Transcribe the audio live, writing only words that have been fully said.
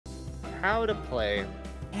how to play.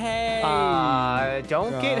 Hey.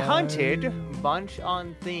 Don't get hunted. Bunch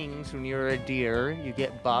on things when you're a deer. You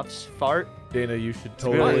get buffs. Fart. Dana, you should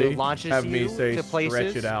Really totally have me say to places.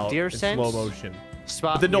 stretch it out Deer in sense. slow motion.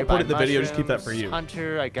 Spot But then don't put it in the nearby video, just keep that for mushrooms. you.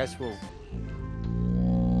 Hunter, I guess we'll.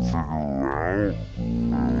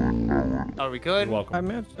 Are we good? You're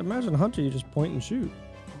welcome. Imagine Hunter, you just point and shoot.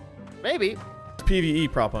 Maybe. It's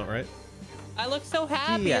PvE prop hunt, right? I look so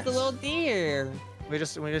happy as a little deer. We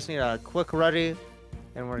just need a quick ready,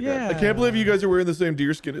 and we're Yeah. I can't believe you guys are wearing the same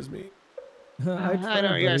deer skin as me. I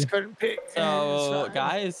know you guys couldn't pick. So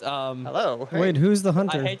guys, hello. Hey. Wait, who's the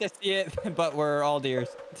hunter? I hate to see it, but we're all deers.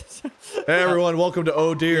 Hey everyone, welcome to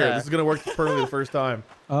Oh Deer. Yeah. This is gonna work perfectly the first time.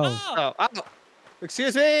 Oh. Oh,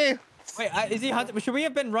 excuse me. Wait, is he hunting? Should we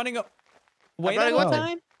have been running up? Wait, running one away.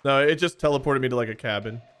 time? No, it just teleported me to like a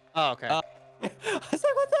cabin. Oh, okay. I was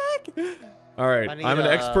like, what the heck? All right, I need, I'm an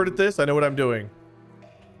expert at this. I know what I'm doing.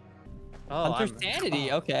 Oh, Hunter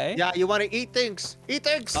sanity, okay. Yeah, you want to eat things. Eat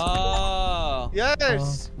things. Oh.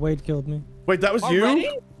 Yes. Wade killed me. Wait, that was Already?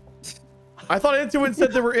 you? I thought Entoan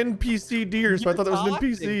said there were NPC deer, so I thought that was an Toxic,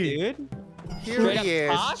 NPC. dude. Here Straight up he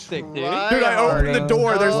is. toxic, dude. Dude, I opened the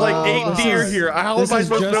door. There's like 8 this deer is- here. How am this I is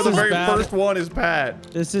supposed to know just the as very bad. first one is Pat?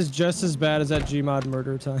 This is just as bad as that Gmod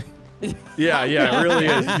murder time. Yeah, it really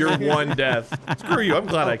is. You're one death. Screw you. I'm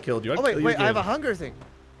glad I killed you. Oh wait, I have a hunger thing.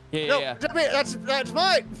 Yeah, No, yeah. that's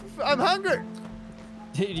mine. I'm hungry.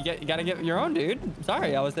 Dude, you gotta get your own, dude. I'm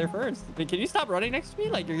sorry, I was there first. But can you stop running next to me?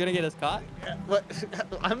 Like you're gonna get us caught. What?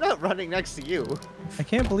 I'm not running next to you. I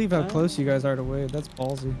can't believe how close you guys are to Wade. That's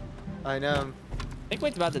ballsy. I know. I think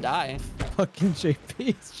Wade's about to die. Fucking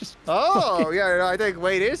JP is just. Oh yeah, no, I think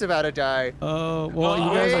Wade is about to die. Oh well, you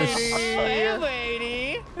guys are. Wade.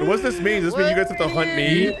 lady. What's this mean? Does this mean you guys have to hunt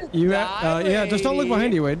me? Yeah, just don't look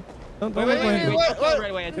behind you, Wade. Don't look behind you. What? Don't kill right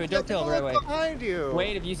away, Entoan. Don't kill right away. Behind you.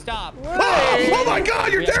 Wait, if you stop. Oh my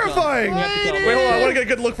god, you're We have to kill him. terrifying! We have to kill him. Wait, hold on. I want to get a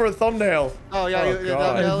good look for a thumbnail. Oh yeah, Oh, you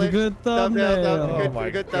God. That's a good thumbnail. Oh my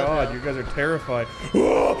good god, you guys are terrified.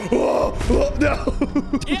 No! Yeah!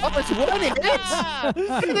 Oh, it's one hit. Yeah! I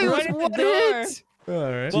think it was Right at the one door. hit.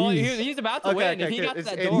 Alright. Well, Jeez. he's about to Okay, win. If okay, he got to it's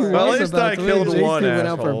that in- door. Well, at Was least about I to killed win. one JP went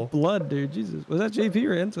out asshole. for blood, dude. Jesus, was that JP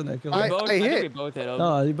or Entoan that killed I- him? I hit. think we both hit him.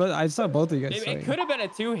 No, but I saw both of you guys. It swing. could have been a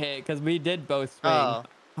 2-hit because we did both swing. Oh.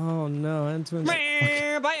 Oh no, Entoan's.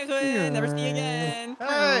 Bye, Entoan. Never see you again.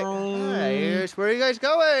 Hey, where are you guys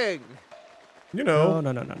going? You No,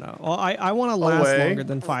 know. no. Well, I want to last Away. longer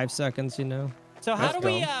than 5 seconds, you know. So how That's do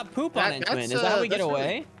we dumb. poop on That's, Entoan? Is that how we get that's really-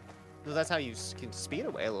 away? Well, that's how you can speed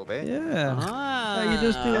away a little bit. Yeah. Ah. Yeah, you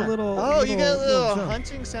just do a little. Oh, you get a little jump.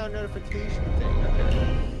 hunting sound notification thing.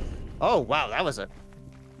 Okay. Oh, wow, that was a...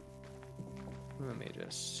 Let me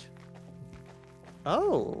just...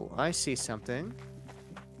 Oh, I see something.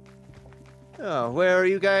 Oh, where are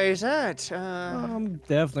you guys at? I'm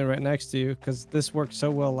definitely right next to you because this worked so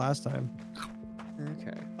well last time.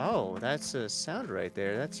 Okay. Oh, that's a sound right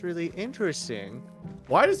there. That's really interesting.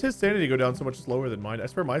 Why does his sanity go down so much slower than mine? I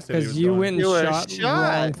swear my sanity Because was you gone. went You were and shot shot.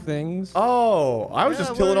 wrong things. Oh, I was Yeah,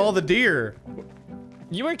 just killing what- all the deer.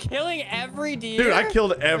 You were killing every deer? Dude, I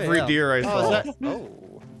killed every Yeah. deer I Oh, saw. is that... Oh.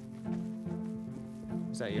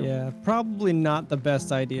 Is that you? Yeah, probably not the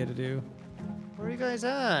best idea to do. Where are you guys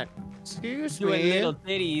at? Excuse Doing me. little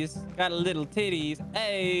titties. Got a little titties.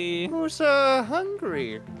 Hey. Who's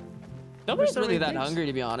hungry? Nobody's so really many that things. hungry,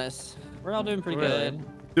 to be honest. We're all doing pretty Really? good.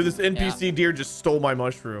 Dude, this NPC deer just stole my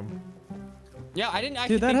mushroom. Yeah, I didn't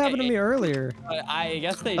actually Dude, that think happened they to me ate- earlier. but I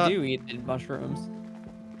guess they do eat the mushrooms.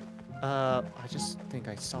 I just think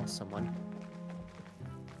I saw someone.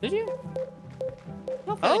 Did you? I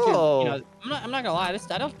don't feel like you're, Oh. you know, I'm not gonna lie. I just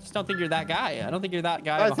don't think you're that guy. I don't think you're that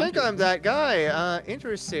guy. I of a think hunter. I'm that guy.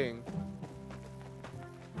 Interesting.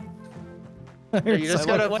 Are you just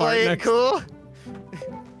Someone gonna parked play it next- cool?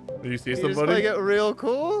 Do you see You just somebody? play it real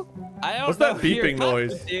cool? I don't What's know that who you're beeping talking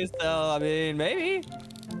noise? to, so I mean, maybe.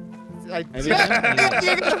 I Maybe You're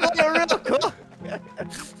gonna play it real cool.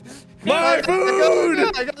 My food!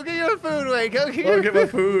 Go get your food, Wade. Go get Go your get my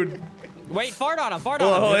food. food. Wait, fart on him. Fart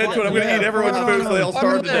Hold on on, him. hold on, I'm gonna eat everyone's fart food on so they all him.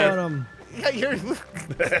 starve to Fart death. on him. Yeah, you're...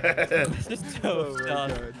 It's just so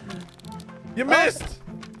stuff. You missed!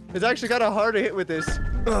 It's actually kind of hard to hit with this.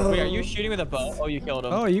 Wait, are you shooting with a bow? Oh, you killed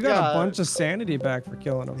him. Oh, you got Yeah. a bunch of sanity back for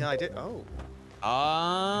killing him. Yeah, I did. Oh.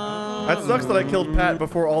 That sucks that I killed Pat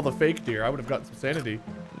before all the fake deer. I would have gotten some sanity.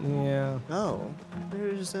 Yeah. Oh.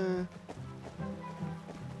 There's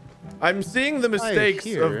I'm seeing the mistakes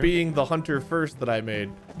hear- of being the hunter first that I made.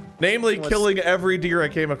 Namely, What's- killing every deer I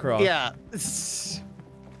came across. Yeah.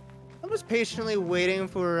 I'm just patiently waiting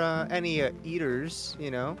for any eaters,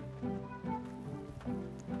 you know.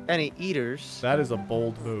 any eaters. That is a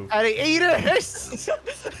bold move. Any eaters?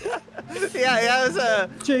 Yeah, that was a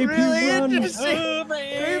JP really run. interesting. Oh,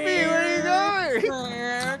 JP, where are you going?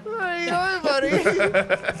 Where are you going, buddy?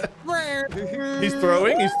 He's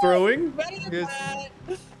throwing. He's throwing. Here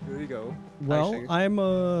you go. Well,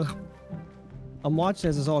 Actually. I'm watching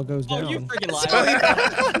as this all goes Oh, down. you freaking liar.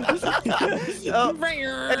 Oh,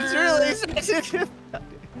 it's really sensitive.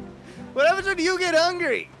 What happens when you get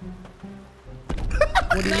hungry?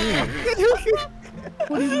 What do you mean?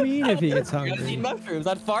 What do you mean if he gets You gotta eat hungry? mushrooms.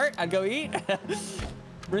 I'd fart. I'd go eat.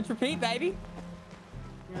 Rinse, repeat, baby.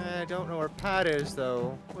 I don't know where Pat is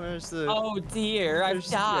though. Where's the? Oh dear, I've where's-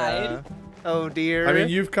 died. yeah. Oh dear. I mean,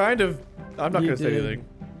 you've kind of. I'm not You gonna say did. anything.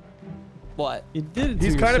 What? You did it to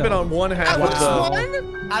He's kind of been yourself. on one half I of was the.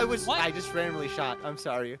 one. I was. What? I just randomly shot. I'm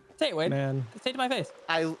sorry. Say it, Wade. Man. Say it to my face.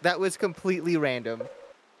 That was completely random.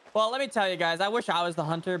 Well, let me tell you guys, I wish I was the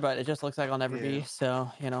hunter, but it just looks like I'll never Yeah. be.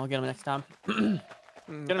 So, you know, I'll get him next time. Get him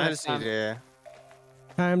I next just need time. to.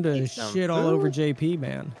 Time to Eat some shit all over food. JP,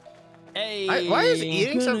 man. Hey. Why is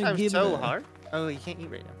eating Gonna sometimes give so it a- hard? Oh, you can't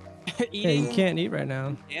eat right now. Hey, eating? you can't eat right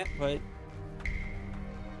now. Can't, but.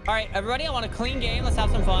 All right, everybody, I want a clean game. Let's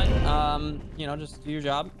have some fun. You know, just do your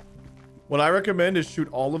job. What I recommend is shoot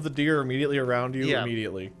all of the deer immediately around you Yeah.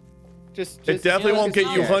 immediately. Just It definitely yeah, won't get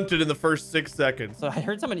you yeah. hunted in the first 6 seconds. So I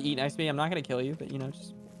heard someone eat next to me. I'm not gonna kill you, but you know,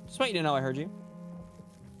 just want you to know I heard you.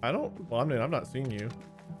 I don't. Well, I mean, I'm not seeing you.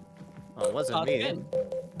 Oh, it wasn't Oh, me. good.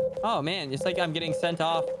 Oh man, it's like I'm getting sent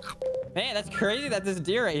off. Man, that's crazy that this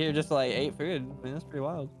deer right here just like ate food. I mean, that's pretty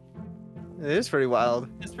wild. It is pretty wild.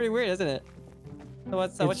 It's pretty weird, isn't it? So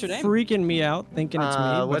what's your name? Freaking me out, thinking it's me,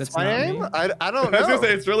 but What's it's my not name? me. I don't I was know. gonna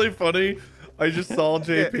say it's really funny. I just saw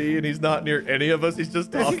JP and he's not near any of us. He's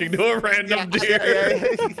just talking to a random deer.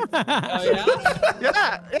 Oh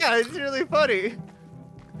yeah. Yeah, it's really funny.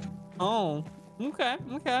 Oh. Okay.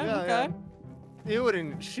 Okay. Yeah, okay. You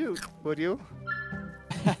wouldn't shoot, would you?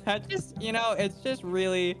 Just you know, it's just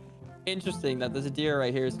really interesting that this deer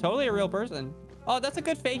right here is totally a real person. Oh, that's a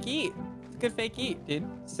good fake eat. It's a good fake eat, dude.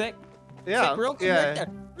 Sick. Yeah. Sick. Real good right there.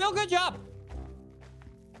 Real good job.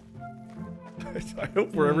 I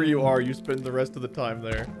hope wherever you are, you spend the rest of the time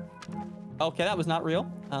there. Okay, that was not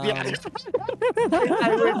real. Yeah.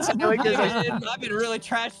 I've been really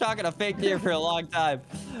trash talking a fake deer for a long time.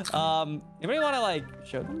 Anybody want to like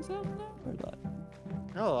show themselves now? Or what?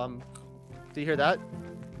 No, do you hear that?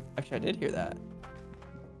 Actually, I did hear that.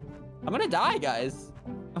 I'm gonna die, guys.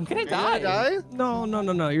 I'm gonna Are you die. gonna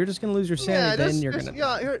die? No. You're just gonna lose your sanity. Then you're gonna.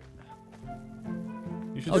 Yeah, here.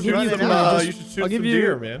 You should I'll give shoot you a some. clue. You should shoot I'll give some you.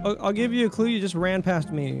 deer, man. I'll give you a clue. You just ran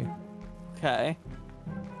past me. Okay.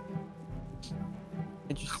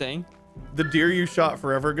 Interesting. The deer you shot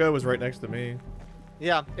forever ago was right next to me.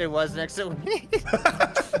 Yeah, it was next to me.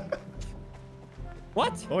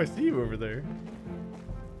 What? Oh, I see you over there.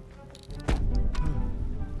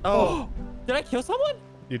 Oh. Did I kill someone?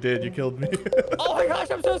 You did. You killed me. Oh my gosh,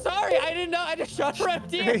 I'm so sorry. I didn't know. I just shot a red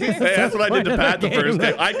deer. Hey, that's what I did to Pat the first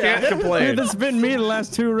day. I can't complain. That's been me the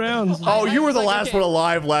last 2 rounds. Oh, you were the Like, last okay. one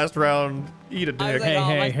alive last round. Eat a I was dick. like,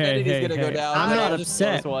 oh, my sanity's gonna go down. I'm I not just closed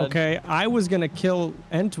upset, one. okay? I was gonna kill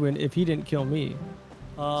Entoan if he didn't kill me.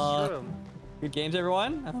 Good games,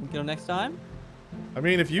 everyone. Get them next time. I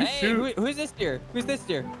mean, if you Hey, shoot, who's this deer? Who's this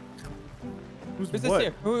deer? who's Who's this what?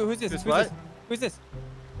 deer? Who's this? Who's Who's what? this? Who's this?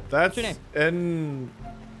 That's your name?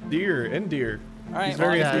 Deer. All right, He's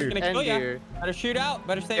very well, I'm just endeared. gonna kill ya. Endeared. Better shoot out.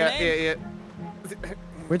 Better say your Yeah, name. yeah.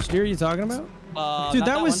 Which deer are you talking about? Dude, Not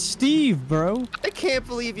that was one. Steve, bro. I can't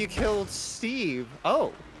believe you killed Steve.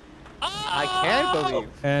 Oh, Oh! I can't believe.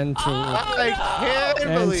 Entoan. I can't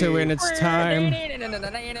believe. Entoan, it's time.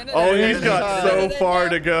 Oh, he's got so far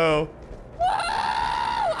to go.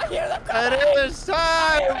 I hear them coming. It is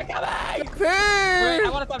time. Wait, I Pig.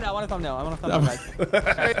 want a thumbnail. I want a thumbnail, guys.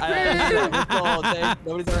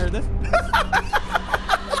 Nobody's ever heard this?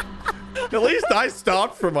 At least I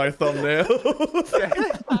stopped for my thumbnail. I could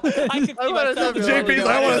see I want a myself thumbnail. doing JP's it.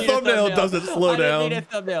 I want a didn't need thumbnail doesn't slow I didn't down. need a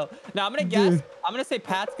thumbnail. Now I'm gonna guess. I'm gonna say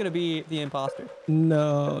Pat's gonna be the imposter.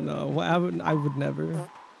 No. Well, I would never.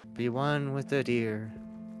 Be one with the deer.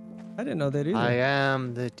 I didn't know that either. I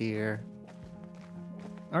am the deer.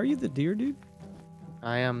 Are you the deer, dude?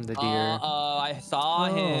 I am the deer. I saw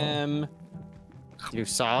Oh. him. You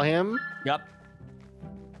saw him? Yep.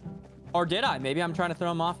 Or did I? Maybe I'm trying to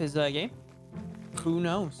throw him off his game. Who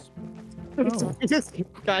knows? Oh.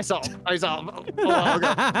 I saw him. I saw him. Oh,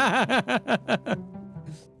 okay.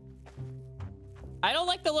 I don't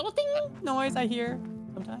like the little ding noise I hear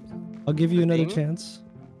sometimes. I'll give you another Ding. chance.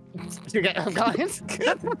 You got guys?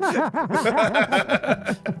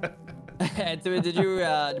 Entoan, did you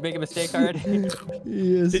make a mistake already?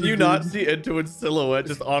 Yes. Did you not see Entoan's silhouette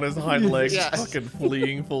just on his hind legs, Yes. fucking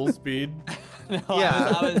fleeing full speed? No,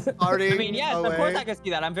 Yeah. I was. I Farting mean, yes, of course away. I can see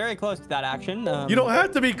that. I'm very close to that action. You don't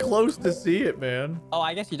have to be close to see it, man. Oh,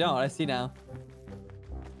 I guess you don't. I see now.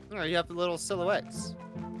 No, you have the little silhouettes.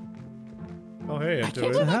 Oh, hey, I can't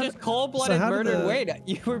Entoan. believe how I d- just cold-blooded so how did murdered the- Wade.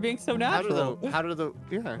 You were being so natural. How do the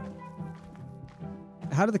yeah.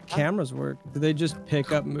 How do the cameras work? Do they just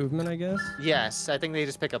pick up movement, I guess? Yes, I think they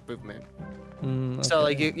just pick up movement. Mm, So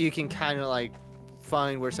like okay. you can kind of like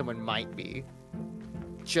find where someone might be.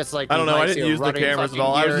 Just like I don't you know. I might see didn't a use the running cameras at fucking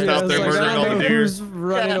all. I was deer. just out I was there like, murdering I all don't the know deer. who's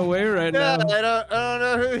running Yeah. away right Yeah, now. I don't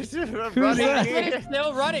know who's running that? here.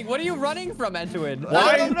 Still running. What are you running from, Entoan?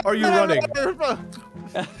 Why are you running?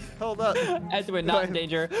 Hold up. Entoan, not in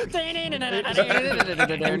danger.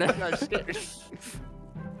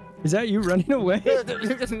 Is that you running away?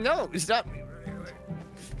 No, stop me.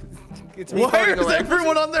 It's me Why running is away.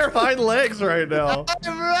 everyone on their hind legs right now?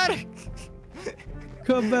 I'm running.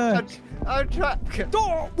 Come back. I'm trying.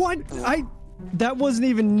 Oh, what? That wasn't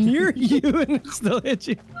even near you and it still hit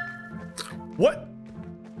you. What?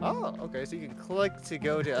 Oh, okay. So you can click to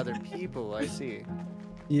go to other people. I see.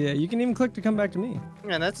 Yeah, you can even click to come back to me.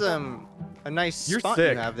 Man, that's a nice You're spot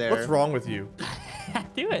sick. you have there. What's wrong with you?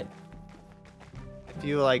 Do it. If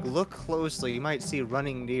you like look closely, you might see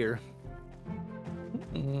running deer.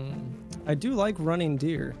 I do like running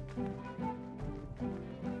deer.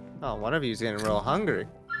 Oh, one of you's getting real hungry.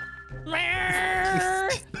 I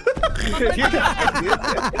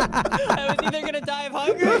was either gonna die of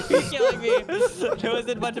hunger or you killing me. It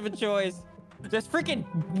wasn't much of a choice. This freaking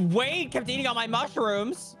Wade kept eating all my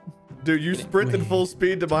mushrooms. Dude, you sprinted full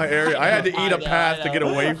speed to my area. I had to eat I a know, path I to get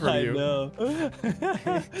know. away from I you. know.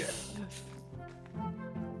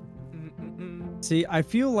 See, I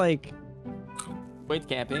feel like Wade's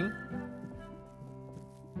camping.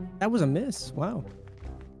 that was a miss. Wow.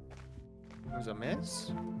 It was a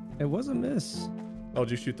miss. It was a miss. Oh,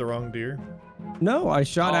 did you shoot the wrong deer? No, I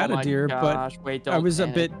shot Oh at a my deer, gosh, Wade, but I don't was a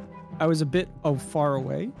panic. bit far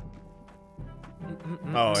away.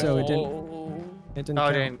 Oh, So it didn't- Oh. It didn't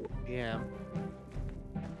Oh, count. didn't. Yeah.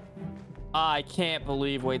 I can't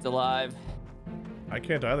believe Wade's alive. I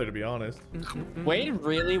can't either, to be honest. Wade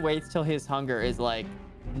really waits till his hunger is like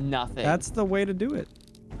nothing. That's the way to do it.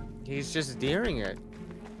 He's just deering it.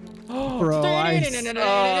 Bro, I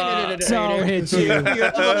so hit you.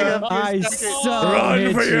 I so Run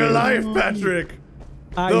hit for your you. life, Patrick!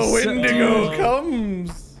 I The so- Wendigo Dude.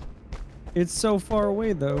 comes! It's so far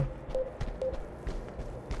away, though.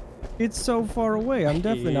 It's so far away. I'm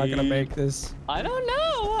definitely not gonna make this. I don't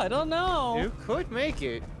know. I don't know. You could make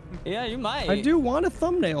it. Yeah, you might. I do want a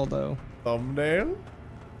thumbnail, though. Thumbnail?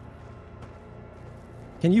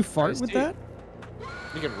 Can you fart Nice, with dude. that?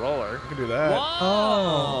 You can roll her. I can do that.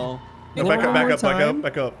 Whoa. No, One back up, more back up, back time. up,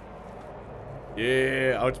 back up.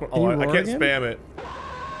 Yeah, I, just, Can oh, you I roar can't again? spam it.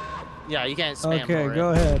 Yeah, you can't spam Okay, roar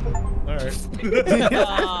go it. ahead.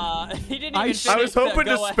 Alright. He didn't I even sh- I finish was hoping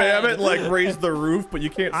the to spam go it, like ahead. raise the roof, but you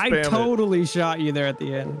can't spam I it. totally shot you there at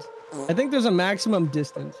the end. I think there's a maximum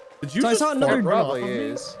distance. Did you So I just saw fart another- run off Probably of me?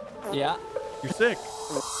 is. Yeah. You're sick.